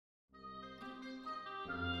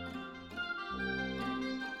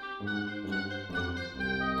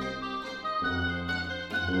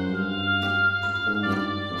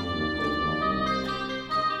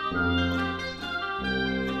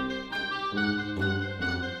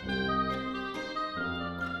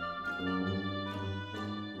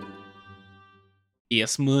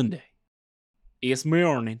It's Monday. It's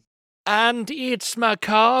morning. And it's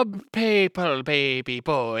macabre people, baby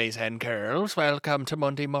boys and girls. Welcome to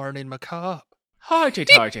Monday Morning Macabre. Hearty.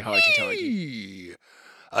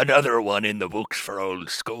 Another one in the books for old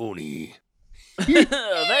Scony.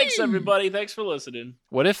 Thanks, everybody. Thanks for listening.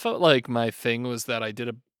 What if, like, my thing was that I did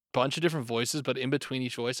a bunch of different voices, but in between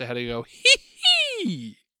each voice I had to go,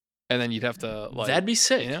 hee. And then you'd have to, like... That'd be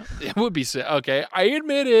sick. You know? It would be sick. Okay, I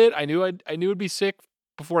admit it. I knew it'd be sick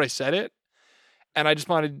before I said it. And I just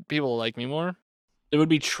wanted people to like me more. It would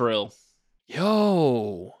be trill.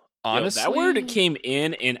 Yo, honestly. That word came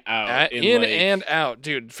in and out. And out.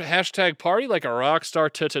 Dude, hashtag party like a rock star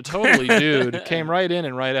totally, dude. Came right in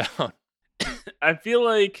and right out. I feel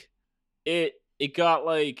like it got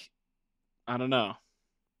like, I don't know.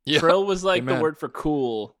 Yeah. Trill was like Amen. the word for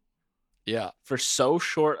cool. Yeah. For so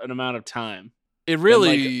short an amount of time. It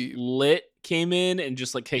really... And, like, lit came in and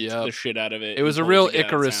just like kicked the shit out of it. It was a real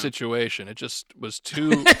Icarus situation. It just was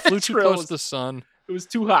flew too close to the sun. It was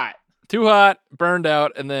too hot. Too hot, burned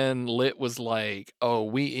out, and then lit was like, oh,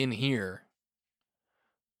 we in here.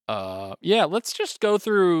 Yeah, let's just go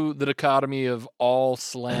through the dichotomy of all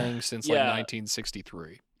slang since like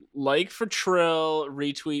 1963. Like for trill,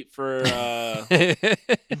 retweet for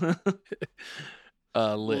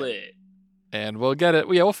lit. And we'll get it.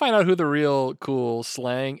 Yeah, we'll find out who the real cool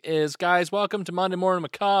slang is. Guys, welcome to Monday Morning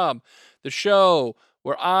Macabre, the show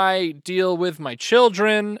where I deal with my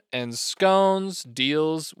children and Scones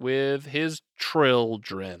deals with his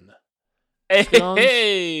trildren.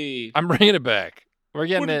 Hey! I'm bringing it back. We're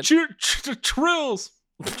getting it. Trills.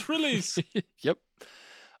 Trillies. Yep.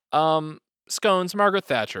 Scones, Margaret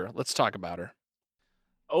Thatcher. Let's talk about her.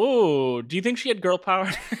 Oh, do you think she had girl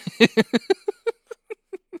power?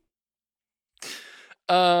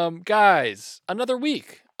 Guys, another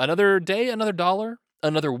week, another day, another dollar,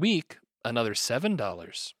 another week, another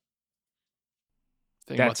 $7.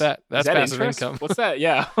 Think about that. That's passive income. What's that?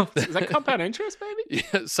 Yeah. Is that compound interest, baby?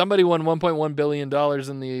 Yeah, somebody won $1.1 billion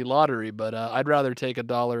in the lottery, but I'd rather take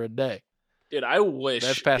 $1 a day. Dude, I wish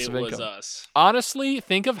that's passive it income. was us. Honestly,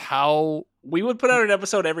 think of how... We would put out an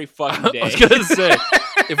episode every fucking day. I was going to say,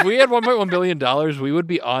 if we had $1.1 billion, we would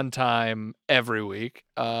be on time every week.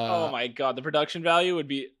 Oh my God. The production value would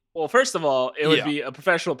be... Well, first of all, it would be a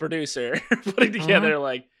professional producer putting together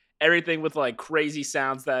like everything with like crazy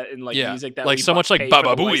sounds that in like music that like we so much like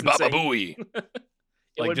Baba Booey, Baba licensing. Booey.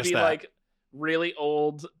 It would be like really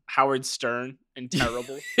old Howard Stern and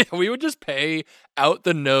terrible. We would just pay out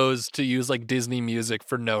the nose to use like Disney music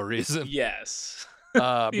for no reason. Yes.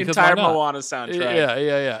 The entire Moana soundtrack.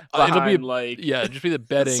 Yeah. It'll be like just be the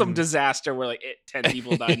betting. Some disaster where like 10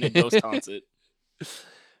 people died and a ghost haunts it.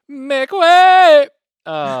 Make way.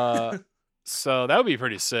 So that would be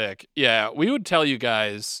pretty sick. Yeah, we would tell you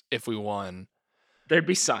guys if we won. There'd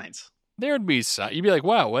be signs. There'd be signs. You'd be like,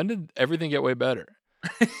 wow, when did everything get way better?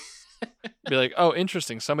 Be like, oh,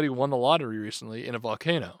 interesting. Somebody won the lottery recently in a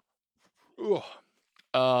volcano. Ooh.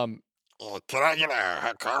 Can I get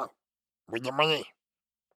a car with your money?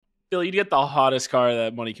 Bill, you'd get the hottest car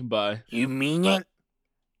that money can buy. You mean it?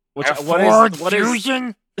 What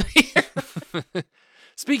Fusion?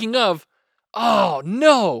 Speaking of, oh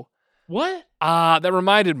no. What? That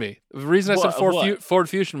reminded me. The reason I said What? Ford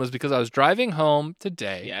Fusion was because I was driving home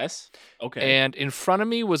today. Yes. Okay. And in front of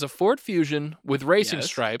me was a Ford Fusion with racing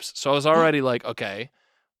stripes. So I was already like, okay,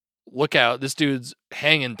 look out. This dude's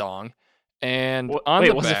hanging dong. And on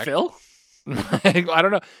the was back, it Phil? I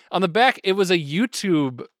don't know. On the back, it was a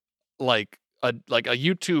YouTube, like a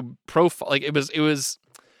YouTube profile. Like it was.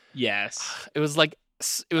 Yes. It was like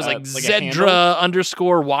like Zedra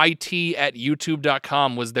 _YT at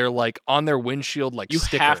YouTube.com was their like on their windshield like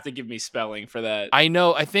sticker. You have to give me spelling for that. I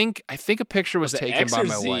know. I think a picture was taken X by or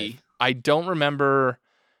my Z? wife. I don't remember,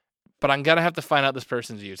 but I'm gonna have to find out this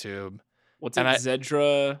person's YouTube. What's it?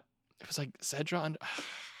 Zedra? It was like Zedra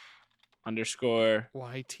 _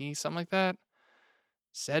 YT, something like that.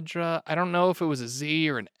 Zedra. I don't know if it was a Z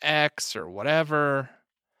or an X or whatever.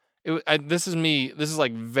 This is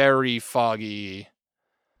like very foggy.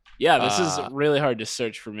 Yeah, this is really hard to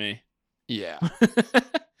search for me. Yeah.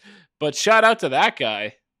 But shout out to that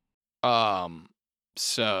guy.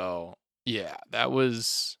 So yeah, that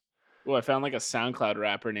was. Oh, I found like a SoundCloud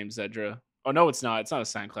rapper named Zedra. Oh no, it's not. It's not a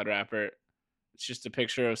SoundCloud rapper. It's just a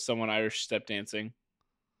picture of someone Irish step dancing.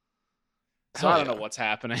 So I don't know what's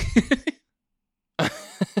happening.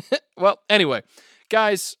 Well, anyway,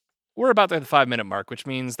 guys, we're about to hit the 5-minute mark, which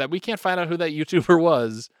means that we can't find out who that YouTuber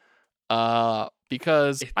was.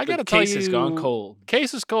 Because I gotta tell you, case has gone cold.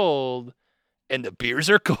 Case is cold, and the beers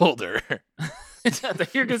are colder.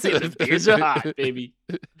 You're gonna say the beers are hot, baby.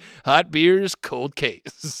 Hot beers, cold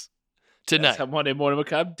case. Tonight. That's how Monday Morning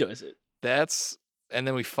Macabre does it. And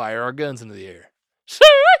then we fire our guns into the air.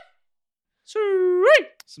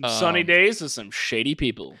 Some sunny days with some shady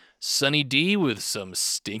people. Sunny D with some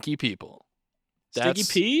stinky people. Stinky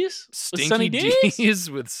peas? Stinky With sunny days?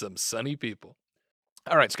 D's with some sunny people.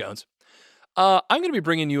 All right, Scones. I'm going to be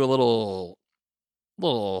bringing you a little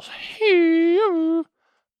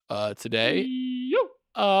today.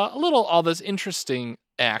 A little all this interesting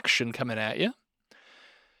action coming at you.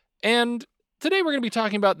 And today we're going to be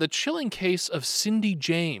talking about the chilling case of Cindy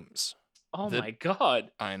James. Oh my God.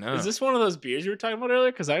 I know. Is this one of those beers you were talking about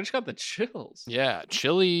earlier? Because I just got the chills. Yeah,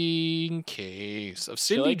 chilling case of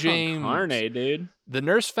Cindy James. Con Carne, dude. The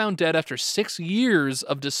nurse found dead after 6 years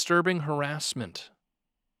of disturbing harassment.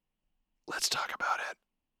 Let's talk about it.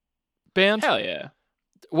 Band? Hell yeah.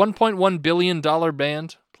 $1.1 billion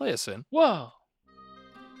band. Play us in. Whoa.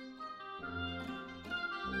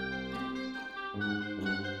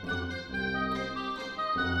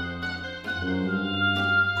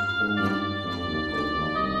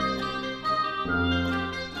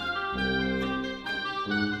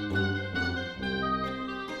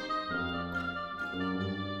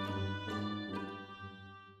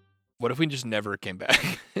 What if we just never came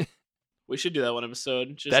back? We should do that one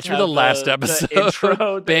episode. Just That's for have the last episode. The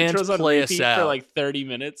intro, the Band intro's on play us repeat out. for like 30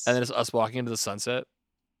 minutes. And then it's us walking into the sunset.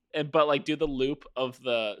 But like do the loop of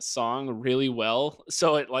the song really well.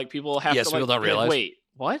 So it like people have Yeah, to so people like, don't realize. wait,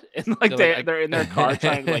 what? And like they're in their car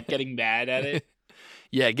trying like getting mad at it.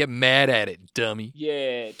 Yeah, get mad at it, dummy.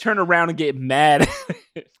 Yeah, turn around and get mad at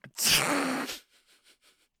it.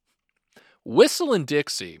 Whistlin'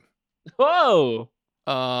 Dixie. Whoa.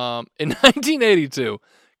 In 1982,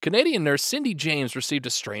 Canadian nurse Cindy James received a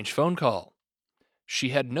strange phone call. She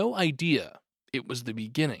had no idea it was the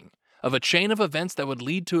beginning of a chain of events that would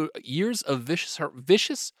lead to years of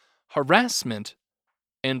vicious harassment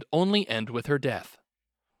and only end with her death.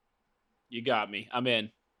 You got me. I'm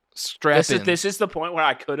in. Strap in. This is the point where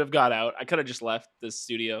I could have got out. I could have just left this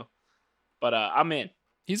studio. But I'm in.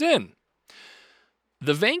 He's in.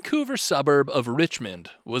 The Vancouver suburb of Richmond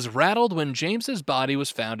was rattled when James's body was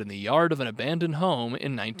found in the yard of an abandoned home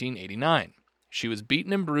in 1989. She was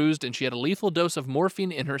beaten and bruised, and she had a lethal dose of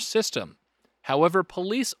morphine in her system. However,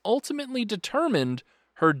 police ultimately determined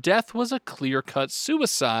her death was a clear-cut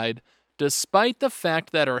suicide, despite the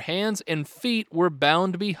fact that her hands and feet were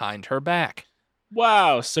bound behind her back.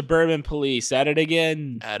 Wow, suburban police at it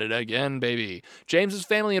again. At it again, baby. James's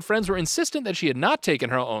family and friends were insistent that she had not taken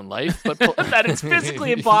her own life, but that it's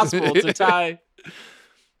physically impossible to tie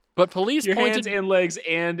but police your pointed hands and legs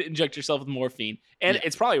and inject yourself with morphine. And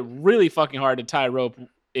it's probably really fucking hard to tie a rope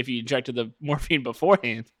if you injected the morphine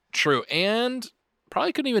beforehand. True, and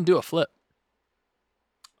probably couldn't even do a flip.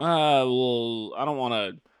 Well, I don't want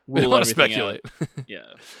to We don't rule want to everything speculate. out.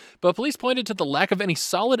 Yeah. But police pointed to the lack of any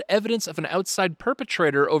solid evidence of an outside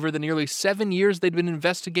perpetrator over the nearly 7 years they'd been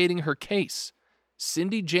investigating her case.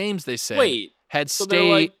 Cindy James, they said, Wait, had so they're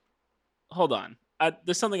stayed. like, hold on.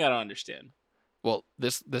 There's something I don't understand. Well,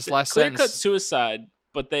 this last Clear-cut sentence. suicide,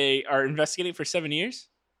 but they are investigating for 7 years?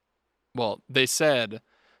 Well, they said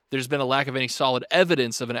there's been a lack of any solid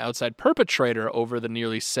evidence of an outside perpetrator over the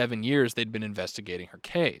nearly 7 years they'd been investigating her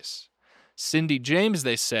case. Cindy James,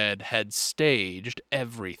 they said, had staged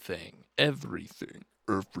everything. Everything.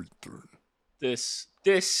 This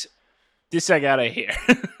I gotta hear.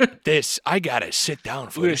 This, I gotta sit down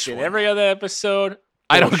for this Listen, one. every other episode,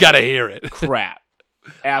 I don't gotta hear it. crap.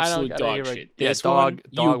 Absolute gotta dog hear it. shit. Yeah, This dog one,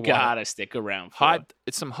 you water. gotta stick around for. Hot.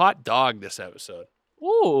 It's some hot dog this episode.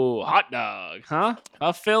 Ooh, hot dog, huh?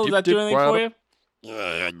 Phil, does that do anything for you?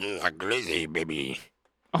 Yeah, glizzy, baby.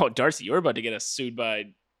 Oh, Darcy, you're about to get us sued by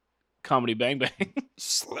Comedy Bang Bang.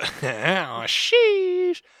 Oh,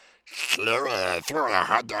 sheesh. Throw a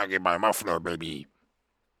hot dog in my muffler, baby.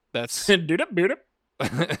 That's Dude up, dude up.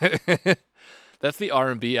 that's the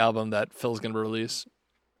R&B album that Phil's gonna release.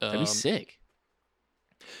 That'd be sick.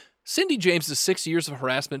 Cindy James's 6 years of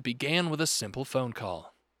harassment began with a simple phone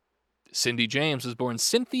call. Cindy James was born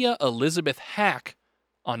Cynthia Elizabeth Hack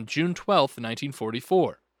on June 12th,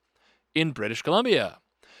 1944, in British Columbia.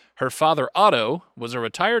 Her father, Otto, was a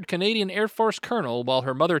retired Canadian Air Force colonel, while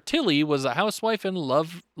her mother, Tilly, was a housewife and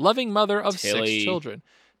loving mother of Tilly. 6 children.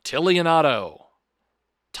 Tilly and Otto.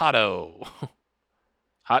 Toto.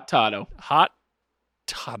 Hot Toto. Hot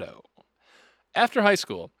Toto. After high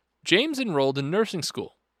school, James enrolled in nursing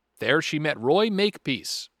school. There she met Roy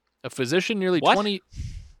Makepeace, a physician nearly What? 20...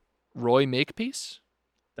 Roy Makepeace?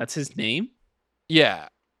 That's his name? Yeah.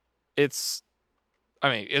 It's the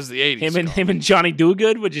 80s. Him and Johnny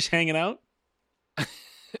Dogood were just hanging out?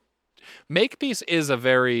 Makepeace is a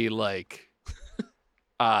very like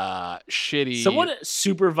shitty. Someone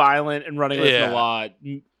super violent and running away from Yeah. the law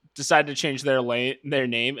decided to change their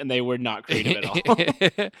name, and they were not creative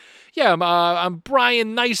at all. Yeah, I'm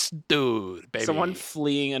Brian Nice Dude, baby. Someone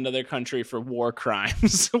fleeing another country for war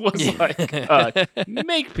crimes was Yeah. like,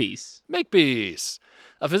 make peace. Makepeace,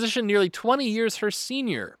 a physician nearly 20 years her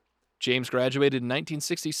senior. James graduated in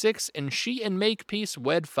 1966, and she and Makepeace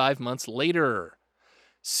wed 5 months later.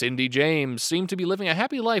 Cindy James seemed to be living a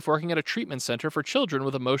happy life working at a treatment center for children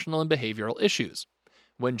with emotional and behavioral issues.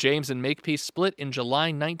 When James and Makepeace split in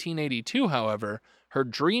July 1982, however, her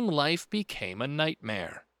dream life became a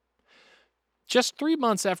nightmare. Just 3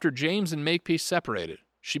 months after James and Makepeace separated,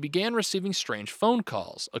 she began receiving strange phone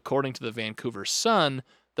calls. According to the Vancouver Sun,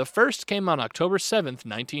 the first came on October 7th,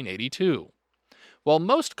 1982. While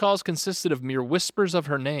most calls consisted of mere whispers of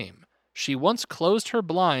her name, she once closed her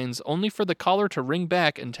blinds only for the caller to ring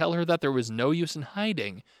back and tell her that there was no use in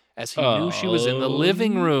hiding, as he knew she was in the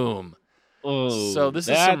living room. Oh, So this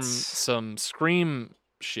is some Scream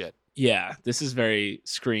shit. Yeah, this is very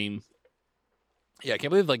Scream. Yeah, I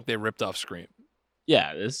can't believe like they ripped off Scream.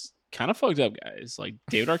 Yeah, this kind of fucked up, guys. Like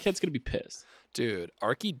David Arquette's gonna be pissed. Dude,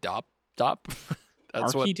 Archie Dop.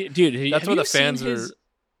 That's what. Dude, That's have what you the fans seen his- are.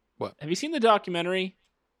 What? Have you seen the documentary?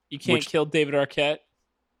 You Can't Which- Kill David Arquette.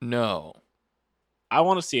 No. I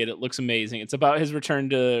want to see it. It looks amazing. It's about his return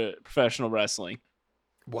to professional wrestling.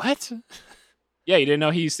 What? Yeah, you didn't know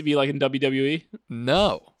he used to be like in WWE?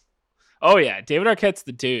 No. Oh yeah, David Arquette's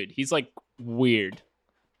the dude. He's like weird.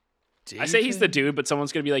 I say he's the dude, but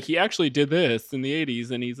someone's gonna be like, he actually did this in the '80s,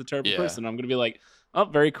 and he's a terrible Yeah. person. I'm gonna be like, oh,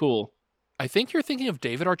 very cool. I think you're thinking of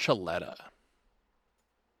David Archuleta.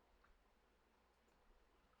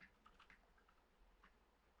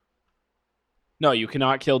 No, you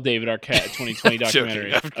cannot kill David Arquette. 2020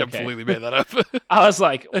 documentary. Joking. I've Okay. completely made that up. I was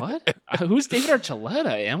like, what? Who's David Archuleta?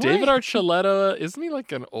 Am David I? Archuleta, isn't he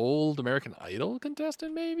like an old American Idol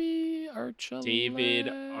contestant? Maybe Archuleta. David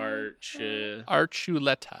Archuleta.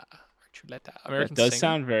 Archuleta. American That does singer.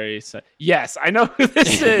 sound very. Yes, I know who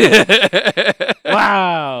this is.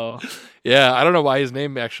 Wow. Yeah, I don't know why his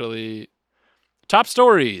name actually. Top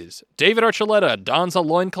stories. David Archuleta dons a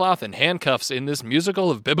loincloth and handcuffs in this musical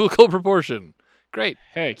of biblical proportion. Great.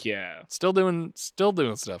 Heck yeah. Still doing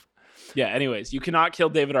stuff. Yeah, anyways, you cannot kill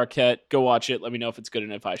David Arquette. Go watch it. Let me know if it's good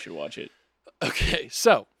and if I should watch it. Okay,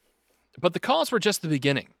 so, but the calls were just the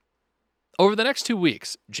beginning. Over the next 2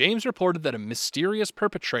 weeks, James reported that a mysterious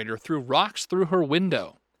perpetrator threw rocks through her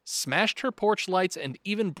window, smashed her porch lights, and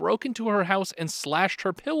even broke into her house and slashed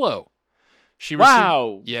her pillow. She received-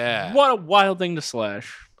 Wow. Yeah. What a wild thing to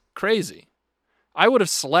slash. Crazy. I would have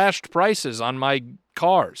slashed prices on my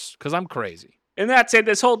cars because I'm crazy. And that's it.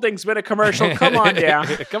 This whole thing's been a commercial. Come on down.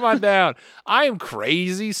 Come on down. I am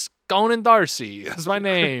crazy Scone and Darcy. That's my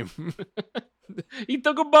name. He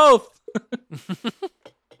took them both.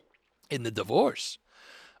 In the divorce.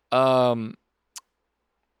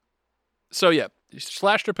 So yeah, she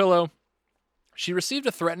slashed her pillow. She received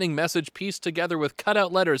a threatening message pieced together with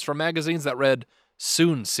cutout letters from magazines that read,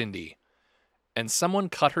 "Soon, Cindy." And someone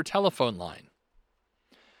cut her telephone line.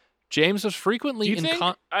 James was frequently Do you in think?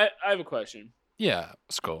 I have a question. Yeah,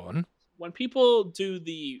 Scone. When people do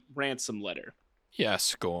the ransom letter, Yeah,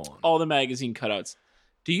 Scone. all the magazine cutouts,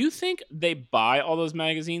 do you think they buy all those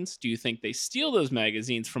magazines? Do you think they steal those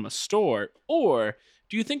magazines from a store? Or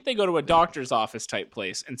do you think they go to a doctor's office type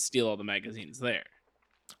place and steal all the magazines there?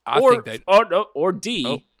 I or, think or D,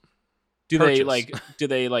 Oh, do purchase.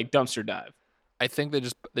 they dumpster dive?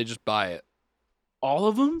 they just buy it. All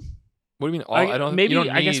of them? What do you mean? All, I, I don't. maybe you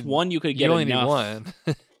don't I guess need- one you could get You only need enough one.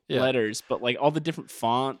 Yeah. letters, but like all the different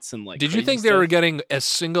fonts and like. Did you crazy think they were stuff. getting a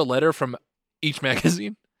single letter from each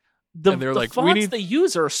magazine? The, and they're the like, we fonts need- they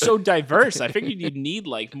use are so diverse. I figured you'd need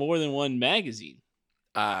like more than one magazine.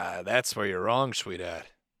 That's where you're wrong, sweetheart.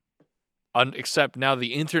 Except now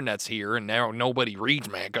the internet's here, and now nobody reads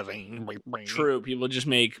magazines. True, people just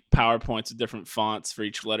make PowerPoints with different fonts for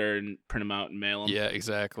each letter and print them out and mail them. Yeah,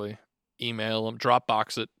 exactly. Email them,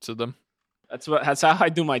 Dropbox it to them. That's how I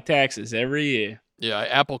do my taxes every year. Yeah, I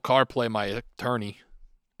Apple CarPlay my attorney.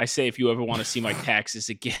 I say if you ever want to see my taxes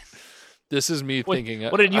again. This is me What- thinking.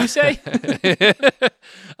 what did you say?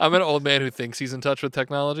 I'm an old man who thinks he's in touch with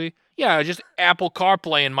technology. Yeah, just Apple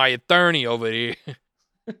CarPlay and my attorney over here.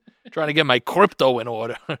 Trying to get my crypto in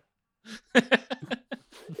order.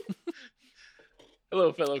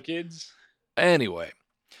 Hello, fellow kids. Anyway,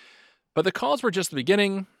 but the calls were just the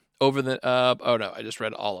beginning. I just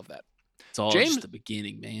read all of that. It's all James- just the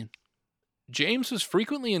beginning, man. James was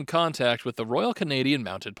frequently in contact with the Royal Canadian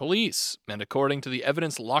Mounted Police, and according to the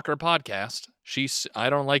Evidence Locker podcast, I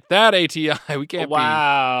don't like that, ATI. We can't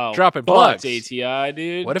Wow. be dropping Fucked, plugs. ATI,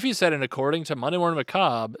 dude. What if you said, and according to Monday Morning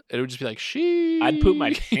Macabre, it would just be like, sheesh. I'd poop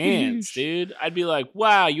my pants, dude. I'd be like,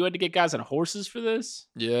 wow, you had to get guys on horses for this?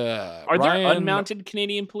 Yeah. Are there unmounted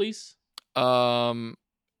Canadian police?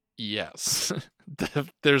 Yes.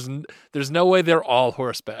 There's no way they're all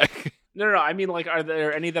horseback. No. I mean, like, are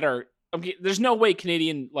there any that are... Okay, there's no way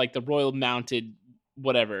Canadian, like, the Royal Mounted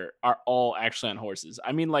whatever, are all actually on horses.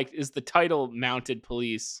 I mean, like, is the title Mounted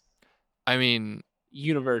Police... I mean...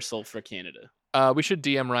 universal for Canada? We should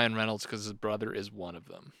DM Ryan Reynolds because his brother is one of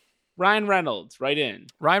them. Ryan Reynolds, right in.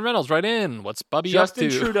 Ryan Reynolds, right in. What's Bubby Justin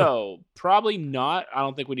up to? Trudeau, probably not. I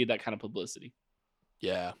don't think we need that kind of publicity.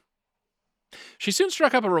 Yeah. She soon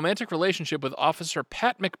struck up a romantic relationship with Officer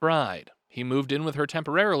Pat McBride. He moved in with her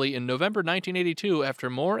temporarily in November 1982 after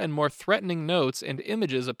more and more threatening notes and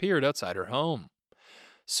images appeared outside her home.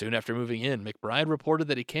 Soon after moving in, McBride reported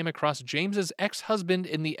that he came across James's ex-husband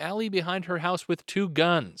in the alley behind her house with 2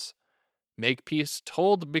 guns. Makepeace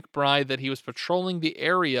told McBride that he was patrolling the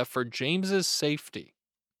area for James's safety.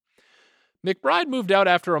 McBride moved out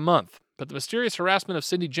after a month, but the mysterious harassment of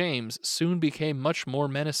Cindy James soon became much more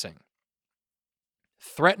menacing.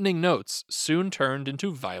 Threatening notes soon turned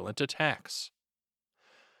into violent attacks.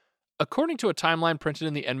 According to a timeline printed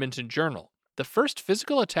in the Edmonton Journal, the first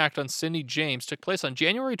physical attack on Cindy James took place on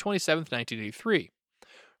January 27, 1983.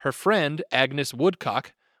 Her friend, Agnes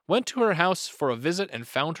Woodcock, went to her house for a visit and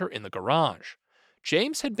found her in the garage.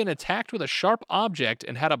 James had been attacked with a sharp object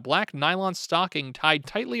and had a black nylon stocking tied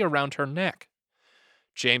tightly around her neck.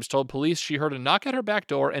 James told police she heard a knock at her back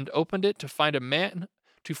door and opened it to find a man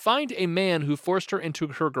who forced her into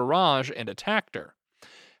her garage and attacked her.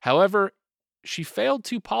 However, she failed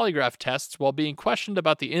 2 polygraph tests while being questioned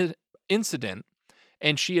about the incident,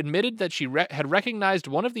 and she admitted that she had recognized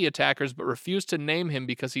one of the attackers but refused to name him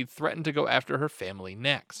because he'd threatened to go after her family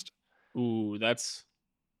next. Ooh, that's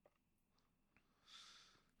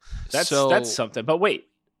So- something. But wait,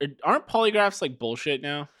 aren't polygraphs like bullshit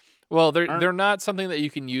now? Well, they're not something that you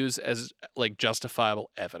can use as like justifiable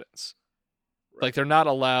evidence. Like they're not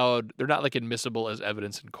like admissible as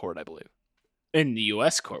evidence in court, I believe. In the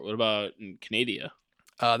U.S. court. What about in Canada?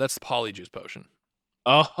 That's the polyjuice potion.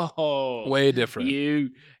 Oh, Way different.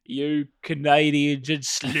 You Canadian Judge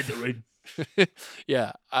Slytherin.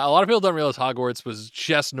 Yeah, a lot of people don't realize Hogwarts was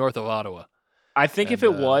just north of Ottawa. I think if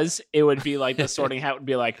And, it was, it would be like the Sorting Hat would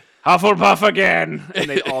be like Hufflepuff again, and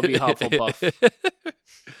they'd all be Hufflepuff.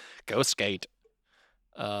 Go skate.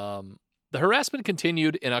 The harassment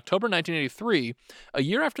continued in October 1983. A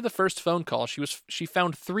year after the first phone call, she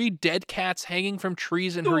found 3 dead cats hanging from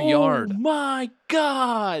trees in her yard. Oh my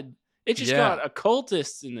god! It just Yeah. got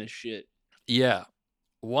occultists in this shit. Yeah.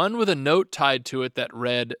 One with a note tied to it that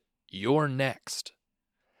read, "You're next."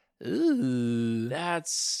 Ooh.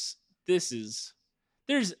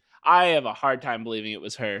 I have a hard time believing it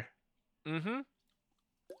was her. Mm-hmm.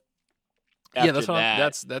 After Yeah,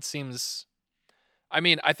 that seems. I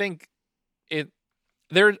mean, I think it.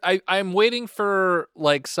 I'm waiting for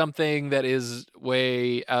like something that is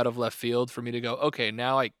way out of left field for me to go, okay,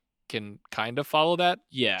 now I can kind of follow that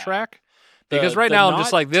yeah. track. The- Because right the now I'm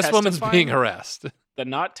just not like, this woman's being testifying- harassed. The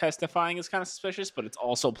not testifying is kind of suspicious, but it's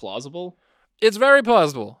also plausible. It's very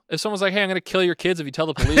plausible. If someone's like, hey, I'm going to kill your kids if you tell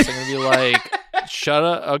the police, I'm going to be like, shut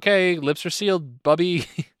up. Okay, lips are sealed, bubby.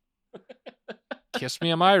 Kiss me,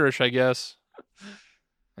 I'm Irish, I guess.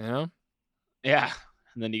 You know? Yeah.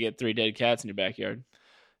 And then you get 3 dead cats in your backyard.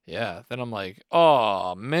 Yeah. Then I'm like,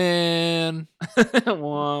 oh, man.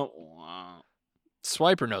 Wah, wah.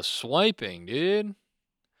 Swiper no swiping, dude.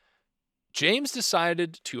 James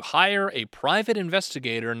decided to hire a private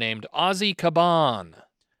investigator named Ozzy Caban.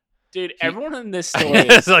 Dude, everyone in this story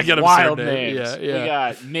It's is like an wild absurd name. names. Yeah, yeah. We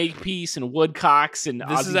got Makepeace and Woodcocks and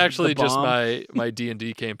This is Ozzy actually the just Bomb. my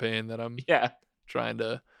D&D campaign that I'm Yeah. trying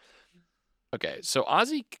to. Okay, so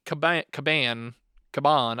Ozzy Caban,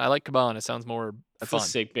 I like Caban. It sounds more That's fun. a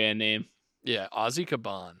sick band name. Yeah, Ozzy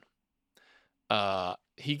Caban.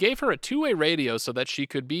 He gave her a 2-way radio so that she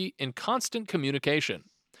could be in constant communication.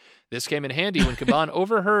 This came in handy when Caban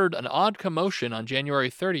overheard an odd commotion on January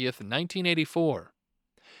 30th, 1984.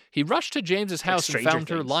 He rushed to James's house and Stranger found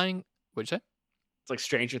her Things. lying. What'd you say? It's like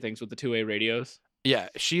Stranger Things with the 2-way radios. Yeah,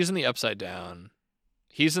 she's in the upside down.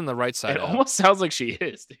 He's in the right side It up. almost sounds like she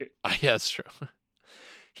is, dude. Yeah, that's true.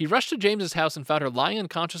 He rushed to James's house and found her lying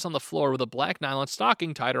unconscious on the floor with a black nylon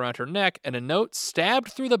stocking tied around her neck and a note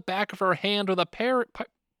stabbed through the back of her hand with a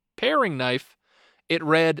paring knife. It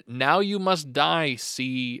read, "Now you must die,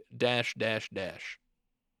 C ..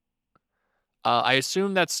 I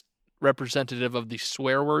assume that's representative of the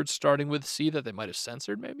swear words starting with C that they might have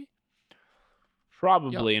censored, maybe?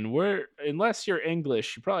 Probably, and unless you're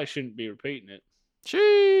English, you probably shouldn't be repeating it.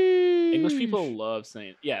 Sheesh. English people love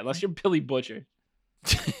saying, yeah, unless you're Billy Butcher.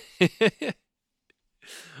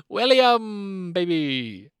 William,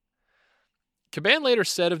 baby. Caban later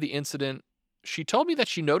said of the incident, she told me that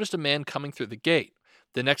she noticed a man coming through the gate.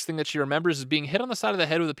 The next thing that she remembers is being hit on the side of the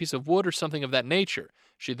head with a piece of wood or something of that nature.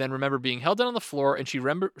 She then remembered being held down on the floor, and she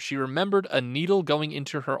remembered a needle going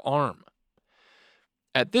into her arm.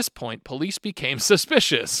 At this point, police became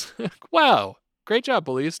suspicious. Wow, great job,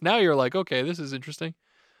 police. Now you're like, okay, this is interesting.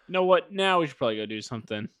 You know what? Now we should probably go do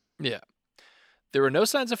something. Yeah. There were no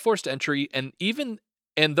signs of forced entry, and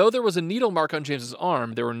though there was a needle mark on James's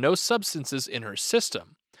arm, there were no substances in her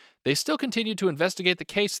system. They still continued to investigate the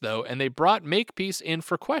case, though, and they brought Makepeace in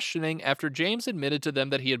for questioning after James admitted to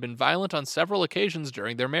them that he had been violent on several occasions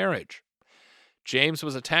during their marriage. James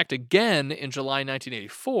was attacked again in July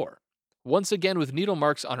 1984, once again with needle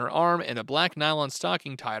marks on her arm and a black nylon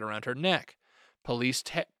stocking tied around her neck. Police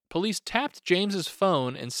tapped James's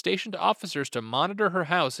phone and stationed officers to monitor her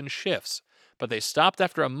house in shifts, but they stopped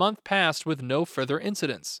after a month passed with no further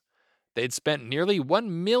incidents. They'd spent nearly $1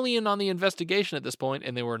 million on the investigation at this point,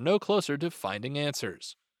 and they were no closer to finding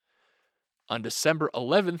answers. On December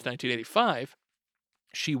 11th, 1985,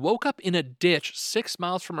 she woke up in a ditch 6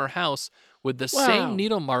 miles from her house with the same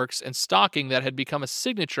needle marks and stocking that had become a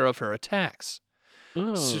signature of her attacks.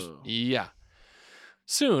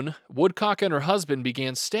 Soon, Woodcock and her husband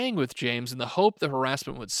began staying with James in the hope the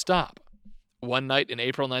harassment would stop. One night in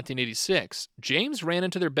April 1986, James ran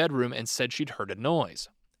into their bedroom and said she'd heard a noise.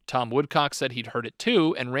 Tom Woodcock said he'd heard it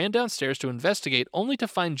too and ran downstairs to investigate, only to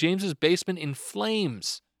find James's basement in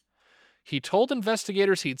flames. He told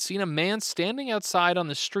investigators he'd seen a man standing outside on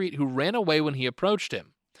the street who ran away when he approached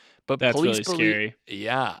him. But That's really scary.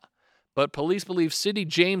 Yeah. But police believe Cindy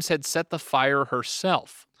James had set the fire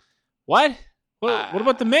herself. What? What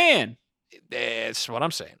about the man? That's what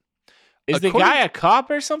I'm saying. Is the guy a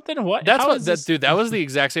cop or something? What? Dude, that was the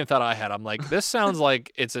exact same thought I had. I'm like, this sounds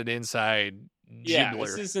like it's an inside yeah, jiggler.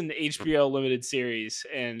 This is an HBO limited series.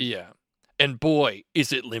 And boy,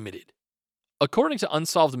 is it limited. According to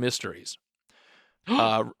Unsolved Mysteries,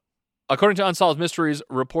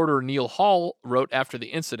 reporter Neil Hall wrote after the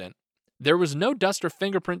incident, there was no dust or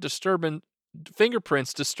fingerprints disturbed on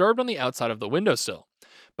the outside of the windowsill,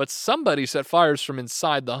 but somebody set fires from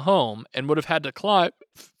inside the home and would have had to climb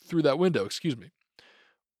through that window,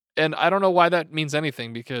 And I don't know why that means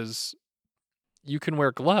anything, because you can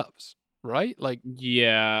wear gloves, right? Like,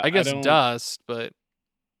 yeah, I guess dust, but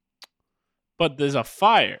there's a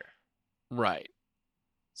fire. Right.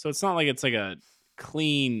 So it's not like it's like a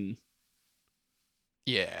clean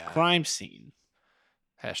crime scene.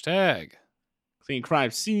 Hashtag clean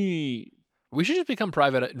crime scene. We should just become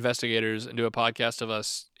private investigators and do a podcast of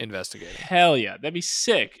us investigating. Hell yeah. That'd be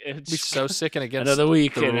sick. It'd be so sick and against another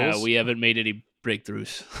week the and rules. We haven't made any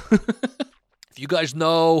breakthroughs. If you guys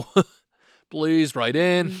know, please write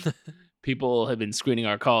in. People have been screening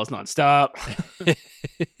our calls nonstop.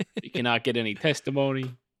 We cannot get any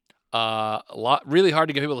testimony. Really hard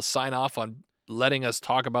to get people to sign off on letting us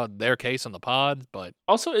talk about their case on the pod, but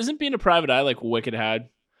also, isn't being a private eye like Wicked had?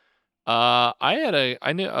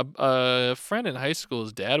 I knew a friend in high school.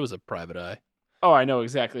 His dad was a private eye. Oh, I know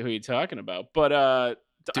exactly who you're talking about. But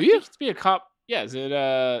do you to be a cop? Yeah, is it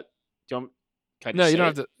no, you don't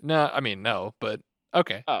have to. No, I mean no, but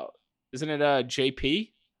okay. Oh, isn't it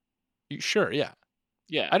JP? Sure, yeah.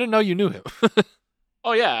 I didn't know you knew him.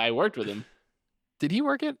 Oh yeah, I worked with him. Did he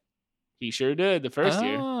work it? He sure did the first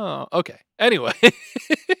year. Oh, okay. Anyway.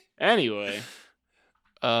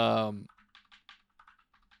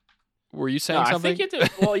 Were you saying something? I think you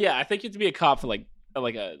have to, I think you have to be a cop for like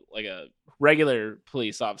a regular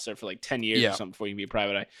police officer for like 10 years or something before you can be a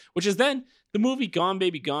private eye. Which is then the movie Gone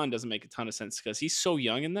Baby Gone doesn't make a ton of sense because he's so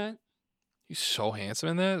young in that. He's so handsome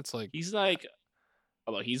in that. It's like he's like,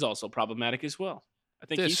 although he's also problematic as well. I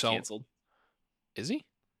think he's canceled. Is he?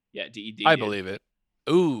 Yeah, DED. I believe it.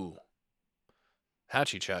 Ooh.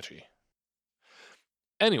 Hachi chachi.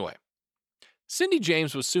 Anyway, Cindy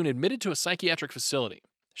James was soon admitted to a psychiatric facility.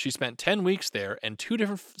 She spent 10 weeks there, and 2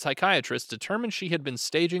 different psychiatrists determined she had been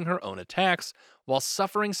staging her own attacks while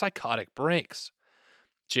suffering psychotic breaks.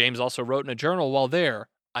 James also wrote in a journal while there,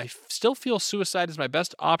 I still feel suicide is my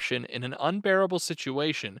best option in an unbearable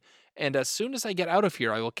situation, and as soon as I get out of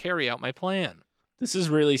here, I will carry out my plan. This is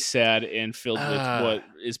really sad and filled with what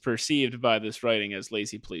is perceived by this writing as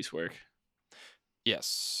lazy police work.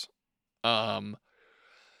 Yes. So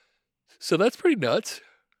that's pretty nuts.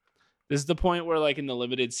 This is the point where, like, in the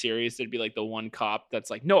limited series, there'd be like the one cop that's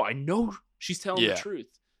like, "No, I know she's telling the Yeah.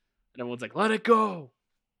 truth," and everyone's like, "Let it go."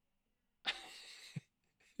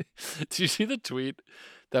 Did you see the tweet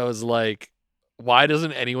that was like, why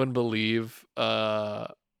doesn't anyone believe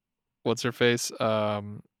what's her face?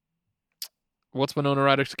 What's Winona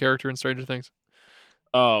Ryder's character in Stranger Things?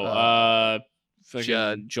 Oh,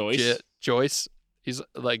 fucking Joyce. Joyce. He's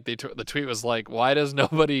like, the tweet was like, why does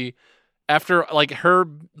nobody, after like her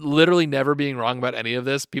literally never being wrong about any of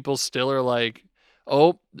this, people still are like,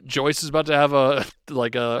 oh, Joyce is about to have a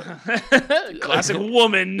like a Classic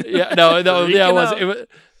woman. yeah, no, yeah, Freaking it was, out. it was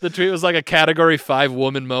the tweet was like a Category 5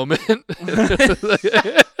 woman moment. Let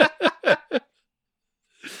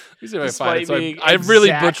me see if I can find it. Despite So being I really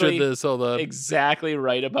exactly- butchered this. Hold on. Exactly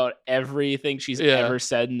right about everything she's Yeah. ever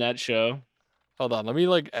said in that show. Hold on. Let me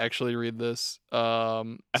like actually read this.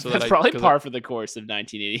 So That's probably par for the course of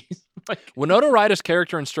 1980s. Like, Winona Ryder's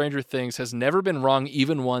character in Stranger Things has never been wrong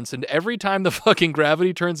even once, and every time the fucking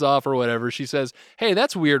gravity turns off or whatever, she says, "Hey,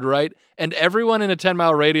 that's weird, right?" And everyone in a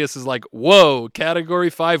 10-mile radius is like, "Whoa, Category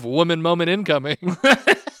 5 woman moment incoming."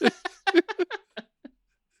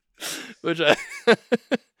 Which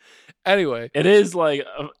anyway, it is like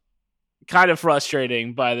kind of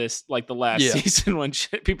frustrating by this, like the last Yeah. season when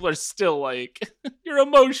people are still like, "You're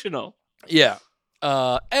emotional." yeah.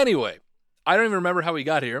 Anyway, I don't even remember how we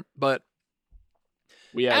got here, but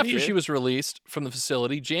We have after here. she was released from the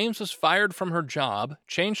facility, James was fired from her job,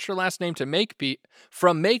 changed her last name to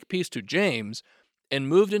from Makepeace to James, and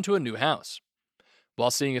moved into a new house.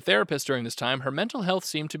 While seeing a therapist during this time, her mental health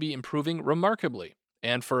seemed to be improving remarkably,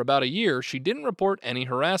 and for about a year, she didn't report any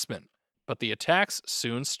harassment. But the attacks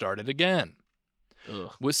soon started again.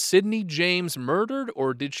 Ugh. Was Sydney James murdered,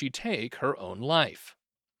 or did she take her own life?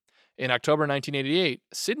 In October 1988,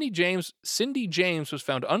 Cindy James was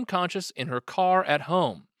found unconscious in her car at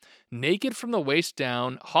home, naked from the waist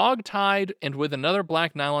down, hog-tied, and with another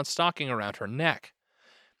black nylon stocking around her neck.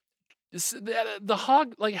 The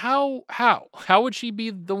hog, like how would she be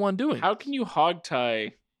the one doing How can you hog tie?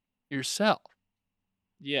 it yourself?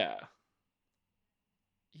 Yeah.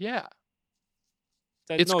 Yeah,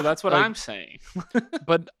 No, that's what like- I'm saying.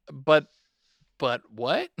 but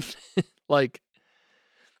what? Like,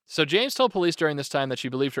 so James told police during this time that she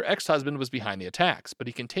believed her ex-husband was behind the attacks, but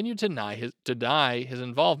he continued to deny his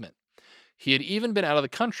involvement. He had even been out of the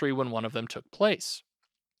country when one of them took place.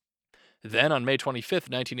 Then, on May 25th,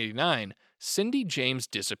 1989, Cindy James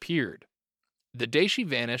disappeared. The day she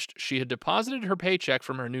vanished, she had deposited her paycheck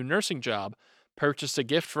from her new nursing job, purchased a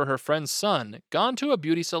gift for her friend's son, gone to a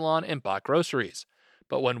beauty salon, and bought groceries.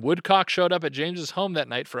 But when Woodcock showed up at James's home that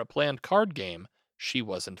night for a planned card game, she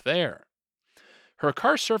wasn't there. Her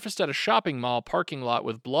car surfaced at a shopping mall parking lot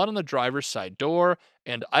with blood on the driver's side door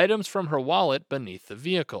and items from her wallet beneath the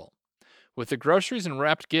vehicle, with the groceries and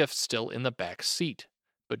wrapped gifts still in the back seat.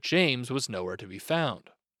 But James was nowhere to be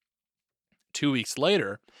found. 2 weeks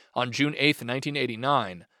later, on June 8th,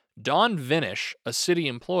 1989, Dawn Vinish, a city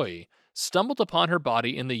employee, stumbled upon her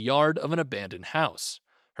body in the yard of an abandoned house.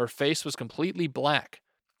 Her face was completely black.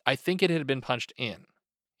 I think it had been punched in,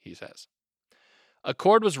 he says. A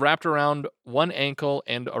cord was wrapped around one ankle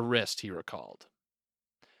and a wrist, he recalled.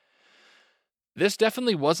 This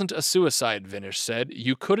definitely wasn't a suicide, Vinish said.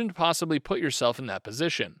 You couldn't possibly put yourself in that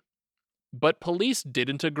position. But police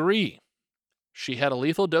didn't agree. She had a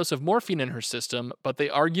lethal dose of morphine in her system, but they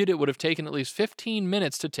argued it would have taken at least 15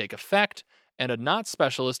 minutes to take effect, and a knot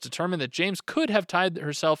specialist determined that James could have tied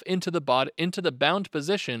herself into the bound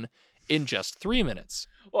position in just 3 minutes.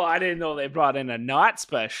 Well, I didn't know they brought in a knot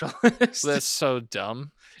specialist. That's so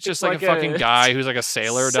dumb. It's just It's like like a fucking a guy who's like a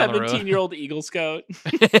sailor down the road. 17-year-old Eagle Scout.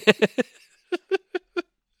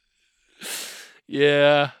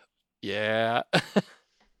 Yeah.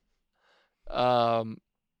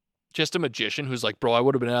 Just a magician who's like, bro, I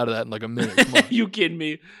would have been out of that in like a minute. Come on. You kidding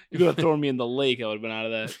me? You could have thrown me in the lake. I would have been out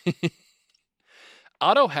of that.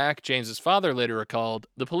 Otto Hack, James's father, later recalled,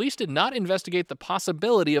 the police did not investigate the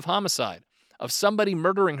possibility of homicide, of somebody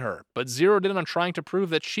murdering her, but zeroed in on trying to prove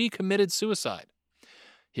that she committed suicide.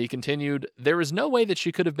 He continued, there is no way that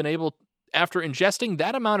she could have been able, after ingesting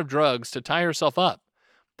that amount of drugs, to tie herself up.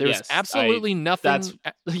 There is Yes, absolutely nothing.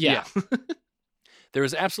 Yeah. There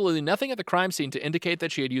was absolutely nothing at the crime scene to indicate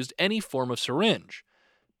that she had used any form of syringe.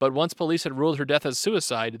 But once police had ruled her death as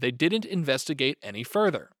suicide, they didn't investigate any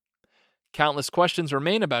further. Countless questions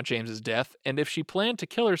remain about James's death, and if she planned to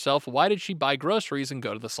kill herself, why did she buy groceries and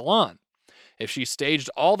go to the salon? If she staged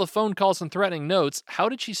all the phone calls and threatening notes, how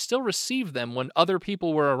did she still receive them when other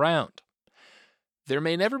people were around? There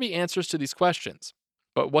may never be answers to these questions,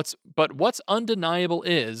 But what's undeniable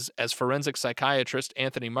is, as forensic psychiatrist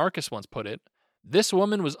Anthony Marcus once put it, this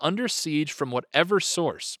woman was under siege from whatever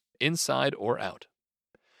source, inside or out.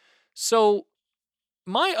 So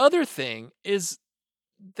my other thing is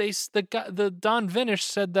the Don Vinish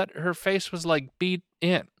said that her face was like beat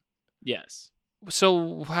in. Yes.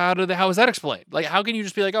 So how is that explained? Like, how can you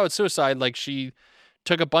just be like, oh, it's suicide? Like, she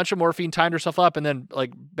took a bunch of morphine, tied herself up, and then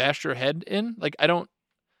like bashed her head in? Like,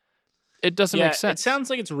 it doesn't make sense. It sounds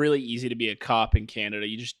like it's really easy to be a cop in Canada.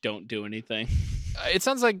 You just don't do anything. It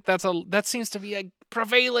sounds like that seems to be a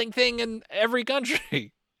prevailing thing in every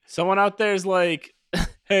country. Someone out there is like,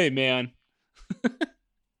 hey, man.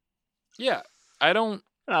 Yeah,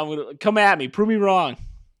 come at me. Prove me wrong.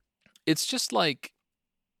 It's just like,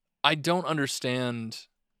 I don't understand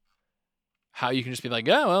how you can just be like,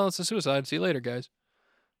 oh, well, it's a suicide. See you later, guys.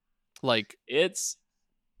 Like,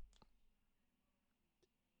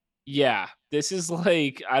 yeah, this is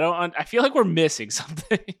like, I feel like we're missing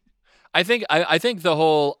something. I think the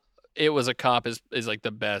whole it was a cop is like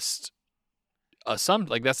the best.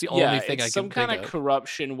 Like that's the only thing I can some kind think of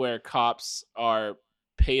corruption where cops are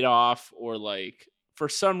paid off or like for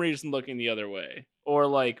some reason looking the other way or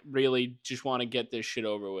like really just want to get this shit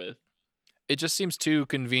over with. It just seems too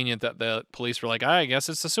convenient that the police were like, I guess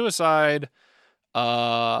it's a suicide.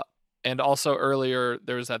 And also earlier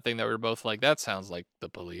there was that thing that we were both like, that sounds like the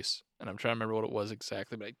police. And I'm trying to remember what it was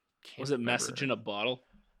exactly, but I can't. Was it remember. Message in a Bottle?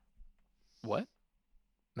 What?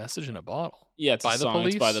 Message in a Bottle? Yeah, it's by a the song.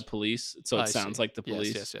 police. It's by the police, so it I sounds see. like the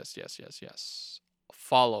police. Yes.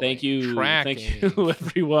 Following. Thank you, Tracking. thank you,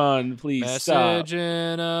 everyone. Please Message stop.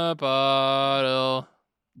 in a bottle.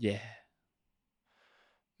 Yeah.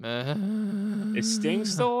 Is Sting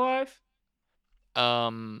still alive?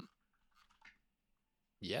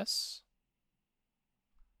 Yes.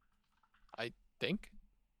 I think.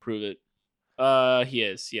 Prove it. He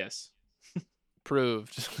is. Yes.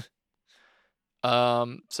 Proved.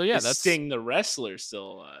 So yeah, is that's Sting the wrestler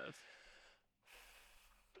still alive?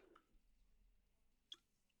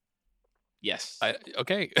 Yes.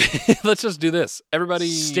 Okay. Let's just do this. Everybody,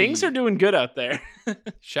 Stings are doing good out there.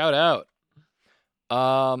 shout out.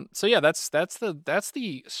 So yeah, that's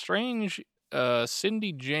the strange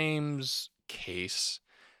Cindy James case.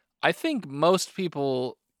 I think most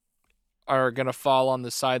people are gonna fall on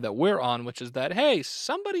the side that we're on, which is that, hey,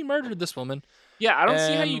 somebody murdered this woman. Yeah, I don't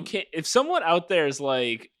see how you can't. If someone out there is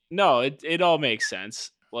like, no, it all makes sense.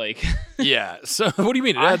 Like, yeah. So what do you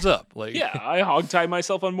mean? It adds up. Like, yeah, I hog tie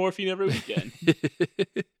myself on morphine every weekend.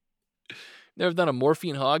 Never done a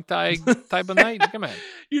morphine hog tie type of night? Come on.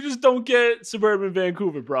 You just don't get suburban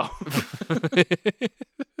Vancouver, bro.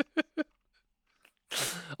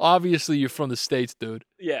 Obviously, you're from the States, dude.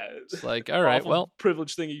 Yeah. It's like, all right, well,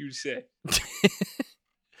 privileged thing you say. It's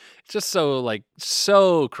just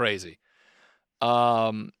so crazy.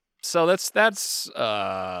 So that's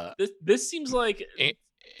this seems like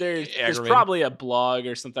there's aggravating. probably a blog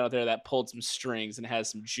or something out there that pulled some strings and has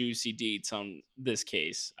some juicy deets on this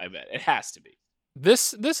case. I bet it has to be.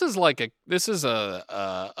 This is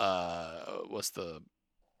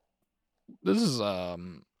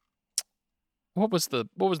what was the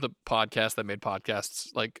podcast that made podcasts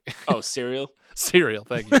like Oh, Serial. Serial,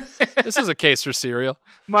 thank you. This is a case for Serial.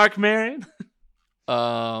 Mark Maron.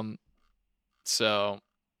 So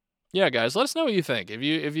yeah, guys, let us know what you think. If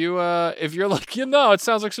you're like, it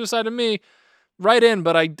sounds like suicide to me, write in,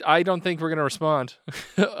 but I don't think we're gonna respond.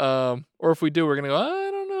 Or if we do, we're gonna go, I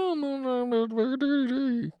don't know.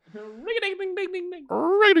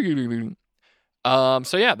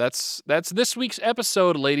 So yeah, that's this week's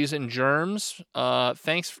episode, ladies and germs.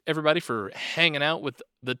 Thanks everybody for hanging out with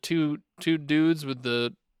the two dudes with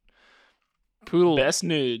the poodle Best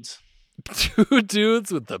nudes. Two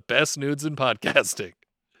dudes with the best nudes in podcasting.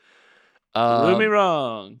 Prove me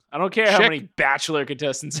wrong. I don't care how many Bachelor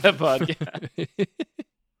contestants have podcast.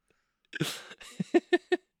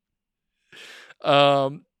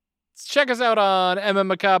 Check us out on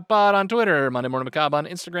MMMacabre on Twitter, Monday Morning Macabre on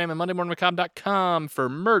Instagram, and MondayMorningMacabre.com for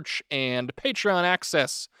merch and Patreon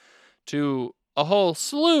access to a whole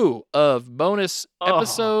slew of bonus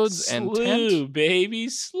episodes and tent. Baby,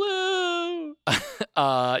 slew.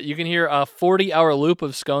 You can hear a 40-hour loop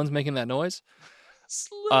of Scones making that noise.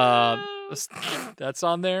 That's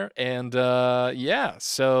on there. And yeah,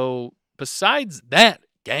 so besides that,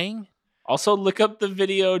 gang. Also look up the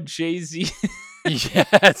video Jay-Z.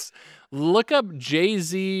 Yes. Look up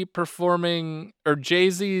Jay-Z performing, or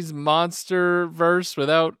Jay-Z's Monster verse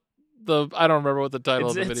without I don't remember what the title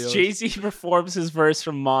of the video is. Jay-Z performs his verse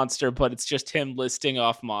from Monster, but it's just him listing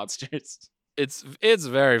off monsters. It's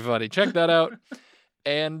very funny. Check that out.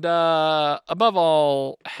 And above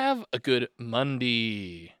all, have a good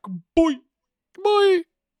Monday. Boy. Bye.